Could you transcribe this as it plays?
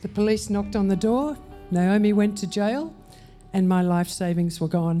The police knocked on the door, Naomi went to jail, and my life savings were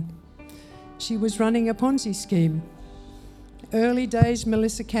gone. She was running a Ponzi scheme. Early days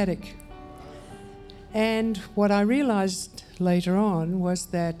Melissa Caddick. And what I realised later on was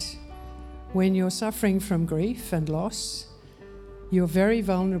that when you're suffering from grief and loss, you're very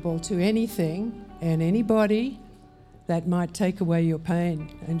vulnerable to anything and anybody that might take away your pain.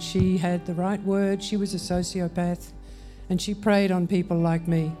 And she had the right word. She was a sociopath, and she preyed on people like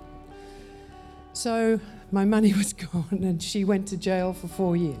me. So my money was gone, and she went to jail for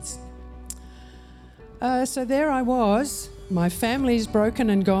 4 years. So there I was. My family's broken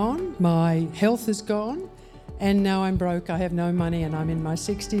and gone. My health is gone. And now I'm broke. I have no money, and I'm in my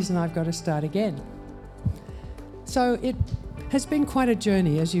 60s, and I've got to start again. So it has been quite a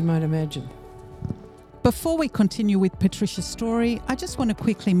journey, as you might imagine. Before we continue with Patricia's story, I just want to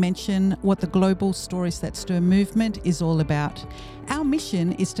quickly mention what the Global Stories That Stir movement is all about. Our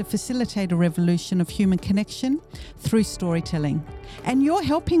mission is to facilitate a revolution of human connection through storytelling. And you're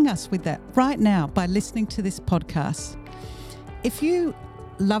helping us with that right now by listening to this podcast. If you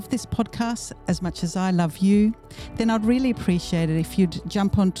love this podcast as much as I love you, then I'd really appreciate it if you'd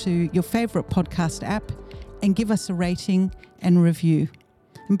jump onto your favourite podcast app and give us a rating and review.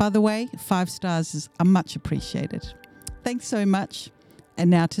 And by the way, 5 stars are much appreciated. Thanks so much. And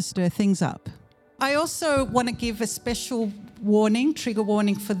now to stir things up. I also want to give a special warning, trigger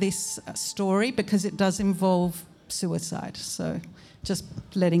warning for this story, because it does involve suicide. So just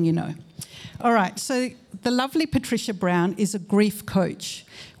letting you know. All right, so the lovely Patricia Brown is a grief coach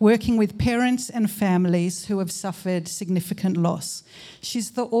working with parents and families who have suffered significant loss.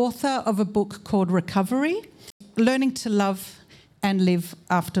 She's the author of a book called Recovery, Learning to Love and Live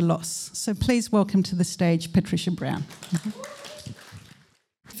After Loss. So please welcome to the stage Patricia Brown.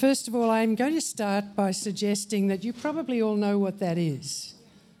 First of all, I'm going to start by suggesting that you probably all know what that is,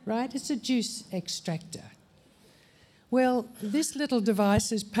 right? It's a juice extractor. Well, this little device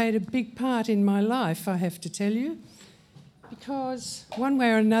has played a big part in my life, I have to tell you, because one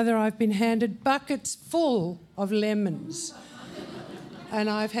way or another I've been handed buckets full of lemons, and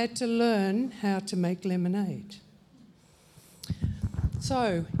I've had to learn how to make lemonade.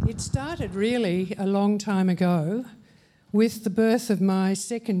 So it started really a long time ago with the birth of my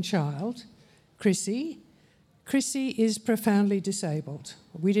second child, Chrissy. Chrissy is profoundly disabled.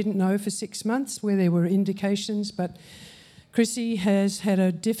 We didn't know for 6 months where there were indications, but Chrissy has had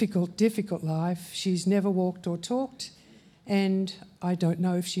a difficult life. She's never walked or talked, and I don't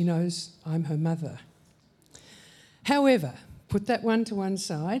know if she knows I'm her mother. However, put that one to one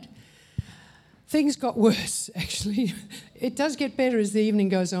side. Things got worse, actually. It does get better as the evening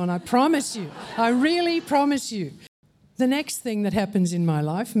goes on, I promise you. I really promise you. The next thing that happens in my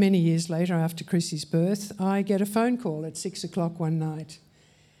life, many years later after Chrissy's birth, I get a phone call at 6 o'clock one night.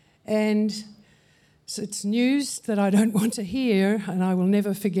 And it's news that I don't want to hear, and I will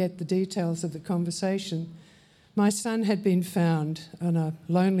never forget the details of the conversation. My son had been found on a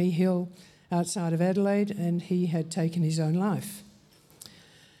lonely hill outside of Adelaide, and he had taken his own life.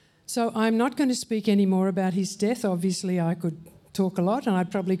 So I'm not going to speak any more about his death. Obviously, I could talk a lot and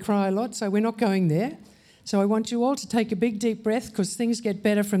I'd probably cry a lot, so we're not going there. So I want you all to take a big, deep breath, because things get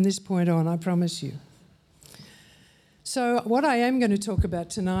better from this point on, I promise you. So what I am going to talk about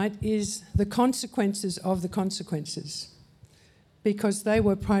tonight is the consequences of the consequences, because they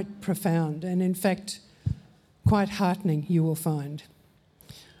were quite profound and, in fact, quite heartening, you will find.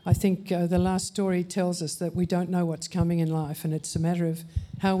 I think the last story tells us that we don't know what's coming in life, and it's a matter of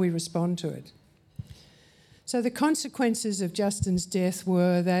how we respond to it. So the consequences of Justin's death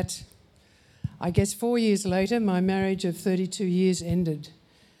were that, I guess 4 years later, my marriage of 32 years ended.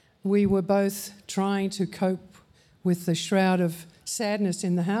 We were both trying to cope with the shroud of sadness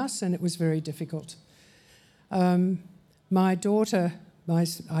in the house, and it was very difficult. My daughter,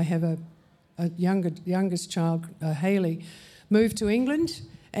 I have a youngest child, Hayley, moved to England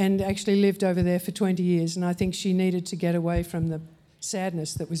and actually lived over there for 20 years, and I think she needed to get away from the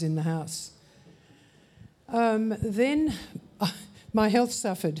sadness that was in the house. Then my health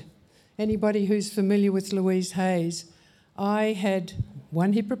suffered. Anybody who's familiar with Louise Hayes, I had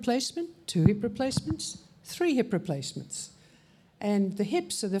 1 hip replacement, 2 hip replacements, 3 hip replacements. And the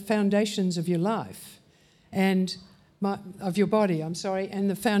hips are the foundations of your life, and of your body, and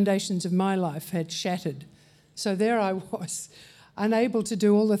the foundations of my life had shattered. So there I was, unable to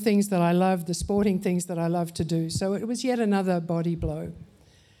do all the things that I loved, the sporting things that I loved to do. So it was yet another body blow.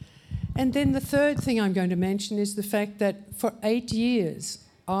 And then the third thing I'm going to mention is the fact that for 8 years,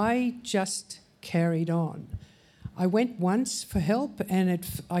 I just carried on. I went once for help, and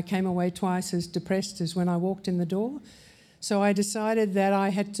I came away twice as depressed as when I walked in the door. So I decided that I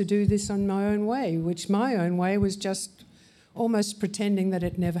had to do this on my own way, which my own way was just almost pretending that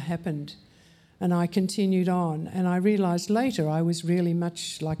it never happened. And I continued on, and I realised later I was really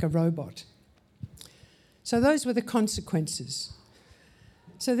much like a robot. So those were the consequences.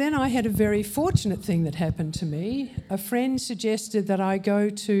 So then I had a very fortunate thing that happened to me. A friend suggested that I go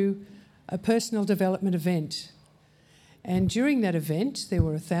to a personal development event. And during that event, there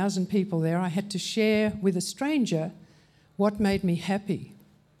were 1,000 people there. I had to share with a stranger what made me happy.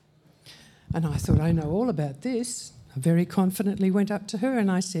 And I thought, I know all about this. I very confidently went up to her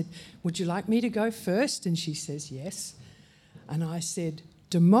and I said, would you like me to go first? And she says, yes. And I said,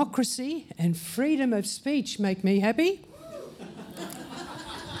 democracy and freedom of speech make me happy.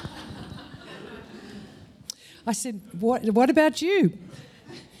 I said, what about you?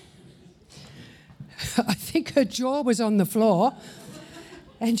 I think her jaw was on the floor.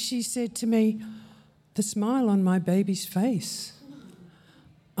 And she said to me, the smile on my baby's face.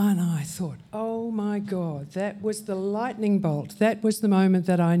 And I thought, oh my God, that was the lightning bolt. That was the moment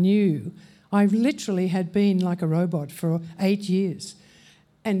that I knew. I literally had been like a robot for 8 years.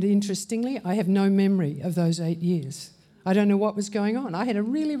 And interestingly, I have no memory of those 8 years. I don't know what was going on. I had a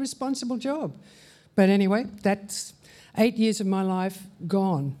really responsible job. But anyway, that's 8 years of my life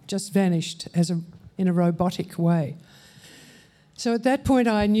gone, just vanished in a robotic way. So at that point,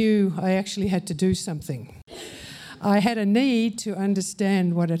 I knew I actually had to do something. I had a need to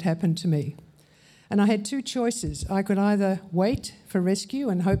understand what had happened to me. And I had two choices. I could either wait for rescue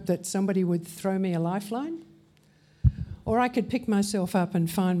and hope that somebody would throw me a lifeline, or I could pick myself up and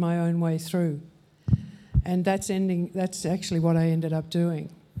find my own way through. And that's actually what I ended up doing.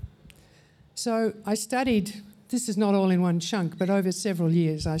 So I studied, this is not all in one chunk, but over several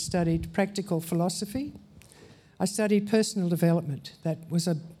years I studied practical philosophy. I studied personal development. That was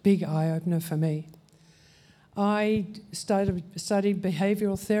a big eye-opener for me. I studied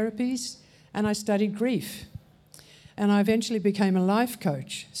behavioural therapies and I studied grief. And I eventually became a life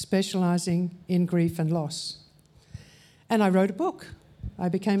coach specialising in grief and loss. And I wrote a book. I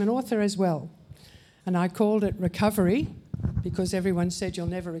became an author as well. And I called it Recovery because everyone said you'll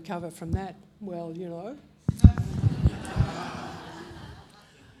never recover from that. Well, you know.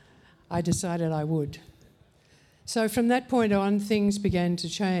 I decided I would. So from that point on, things began to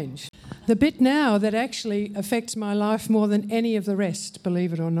change. The bit now that actually affects my life more than any of the rest,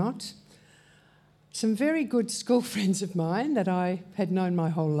 believe it or not, some very good school friends of mine that I had known my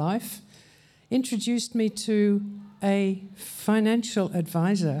whole life introduced me to a financial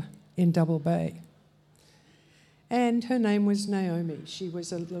advisor in Double Bay. And her name was Naomi. She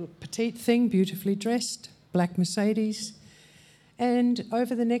was a little petite thing, beautifully dressed, black Mercedes. And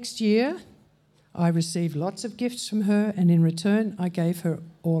over the next year, I received lots of gifts from her, and in return, I gave her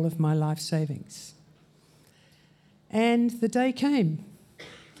all of my life savings. And the day came.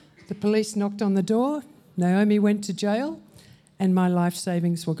 The police knocked on the door, Naomi went to jail, and my life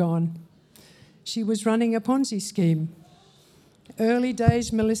savings were gone. She was running a Ponzi scheme. Early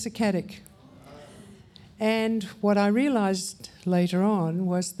days Melissa Caddick. And what I realised later on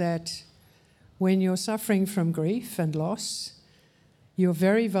was that when you're suffering from grief and loss, you're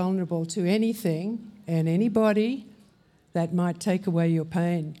very vulnerable to anything and anybody that might take away your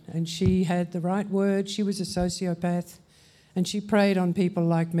pain. And she had the right word. She was a sociopath, and she preyed on people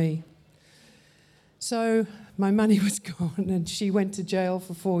like me. So my money was gone, and she went to jail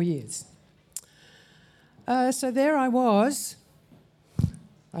for 4 years. So there I was.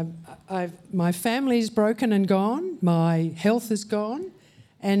 My family's broken and gone. My health is gone.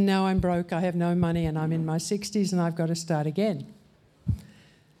 And now I'm broke. I have no money, and I'm in my 60s, and I've got to start again.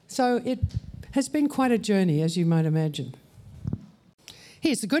 So it has been quite a journey, as you might imagine.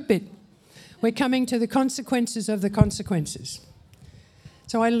 Here's the good bit. We're coming to the consequences of the consequences.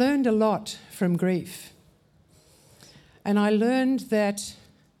 So I learned a lot from grief. And I learned that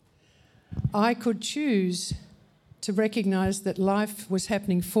I could choose to recognise that life was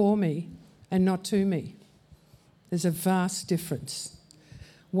happening for me and not to me. There's a vast difference.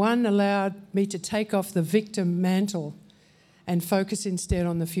 One allowed me to take off the victim mantle and focus instead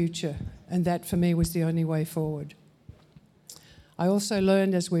on the future, and that for me was the only way forward. I also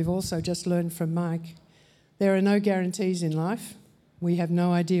learned, as we've also just learned from Mike, there are no guarantees in life. We have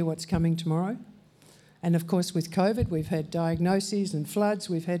no idea what's coming tomorrow. And of course with COVID we've had diagnoses and floods,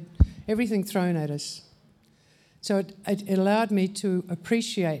 we've had everything thrown at us. So it allowed me to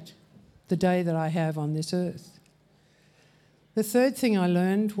appreciate the day that I have on this earth. The third thing I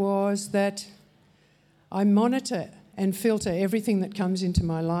learned was that I monitor and filter everything that comes into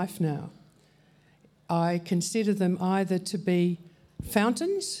my life now. I consider them either to be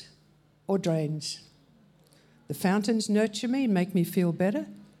fountains or drains. The fountains nurture me and make me feel better.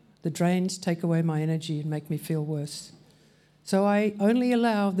 The drains take away my energy and make me feel worse. So I only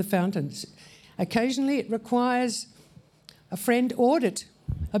allow the fountains. Occasionally it requires a friend audit.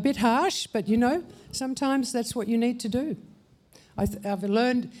 A bit harsh, but sometimes that's what you need to do. I've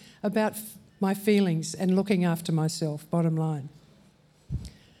learned about my feelings and looking after myself, bottom line.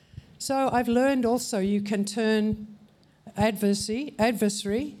 So I've learned also you can turn adversity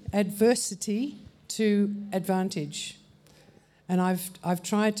to advantage. And I've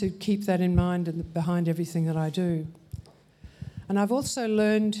tried to keep that in mind and behind everything that I do. And I've also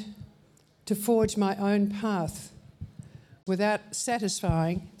learned to forge my own path without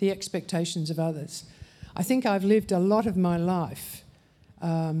satisfying the expectations of others. I think I've lived a lot of my life,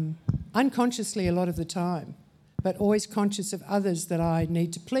 unconsciously a lot of the time, but always conscious of others that I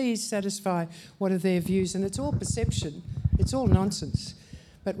need to please, satisfy what are their views. And it's all perception, it's all nonsense.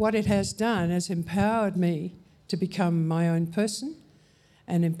 But what it has done has empowered me to become my own person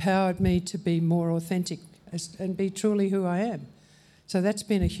and empowered me to be more authentic and be truly who I am. So that's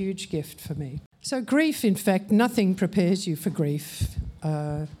been a huge gift for me. So grief, in fact, nothing prepares you for grief,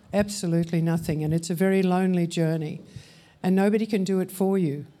 absolutely nothing, and it's a very lonely journey, and nobody can do it for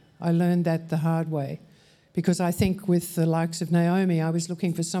you. I learned that the hard way, because I think with the likes of Naomi, I was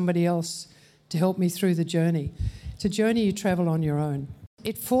looking for somebody else to help me through the journey. It's a journey you travel on your own.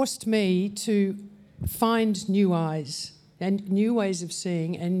 It forced me to find new eyes and new ways of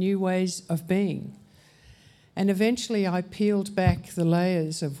seeing and new ways of being. And eventually I peeled back the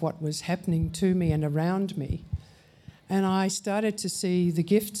layers of what was happening to me and around me, and I started to see the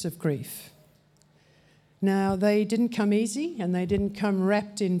gifts of grief. Now, they didn't come easy, and they didn't come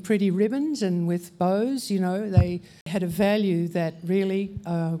wrapped in pretty ribbons and with bows, They had a value that really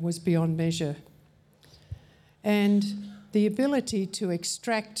was beyond measure. And the ability to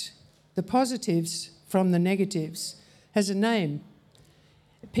extract the positives from the negatives has a name.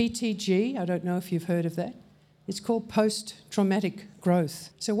 PTG, I don't know if you've heard of that. It's called post-traumatic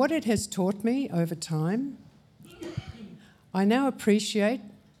growth. So what it has taught me over time, I now appreciate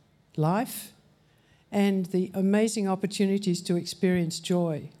life and the amazing opportunities to experience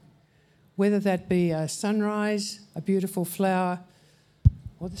joy, whether that be a sunrise, a beautiful flower,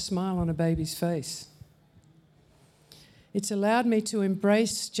 or the smile on a baby's face. It's allowed me to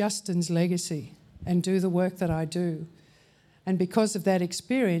embrace Justin's legacy and do the work that I do. And because of that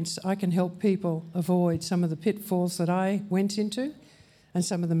experience, I can help people avoid some of the pitfalls that I went into and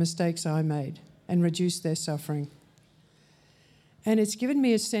some of the mistakes I made and reduce their suffering. And it's given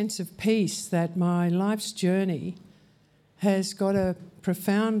me a sense of peace that my life's journey has been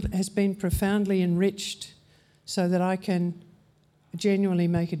profoundly enriched so that I can genuinely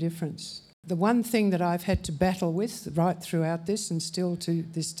make a difference. The one thing that I've had to battle with right throughout this and still to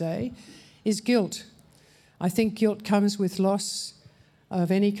this day is guilt. I think guilt comes with loss of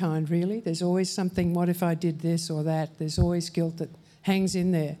any kind, really. There's always something, what if I did this or that? There's always guilt that hangs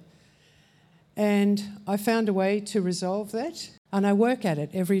in there. And I found a way to resolve that, and I work at it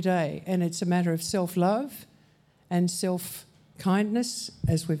every day. And it's a matter of self-love and self-kindness,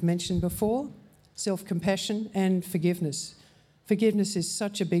 as we've mentioned before, self-compassion and forgiveness. Forgiveness is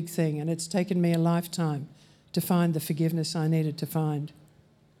such a big thing, and it's taken me a lifetime to find the forgiveness I needed to find.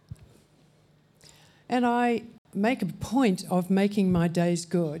 And I make a point of making my days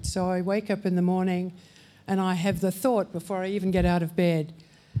good. So I wake up in the morning and I have the thought before I even get out of bed,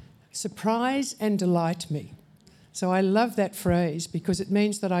 surprise and delight me. So I love that phrase because it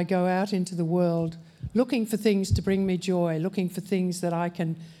means that I go out into the world looking for things to bring me joy, looking for things that I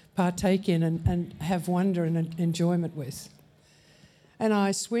can partake in and have wonder and enjoyment with. And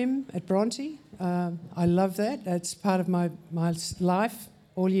I swim at Bronte. I love that. That's part of my life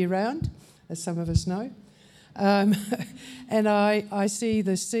all year round, as some of us know. And I see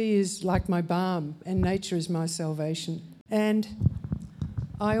the sea is like my balm and nature is my salvation. And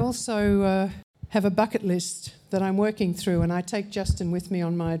I also have a bucket list that I'm working through, and I take Justin with me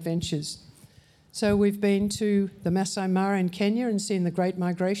on my adventures. So we've been to the Masai Mara in Kenya and seen the Great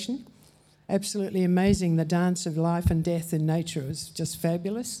Migration. Absolutely amazing, the dance of life and death in nature. It was just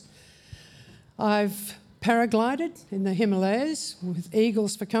fabulous. I've paraglided in the Himalayas with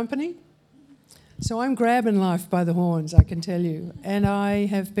eagles for company. So I'm grabbing life by the horns, I can tell you. And I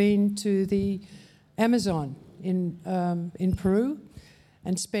have been to the Amazon in Peru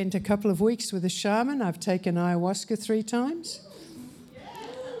and spent a couple of weeks with a shaman. I've taken ayahuasca 3 times.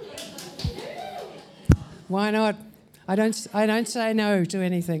 Why not? I don't say no to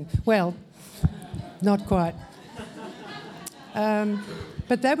anything. Well, not quite.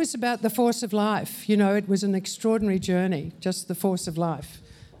 But that was about the force of life. It was an extraordinary journey, just the force of life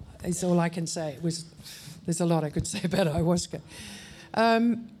is all I can say. It was there's a lot I could say about ayahuasca.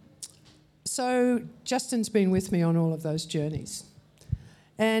 So Justin's been with me on all of those journeys.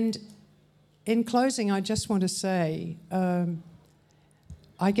 And in closing, I just want to say,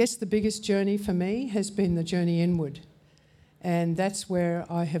 I guess the biggest journey for me has been the journey inward. And that's where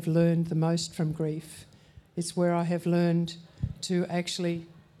I have learned the most from grief. It's where I have learned to actually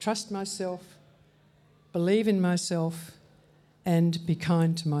trust myself, believe in myself, and be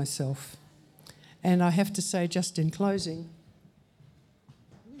kind to myself. And I have to say, just in closing,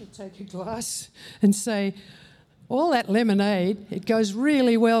 I'm going to take a glass and say, all that lemonade, it goes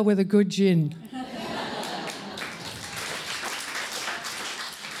really well with a good gin.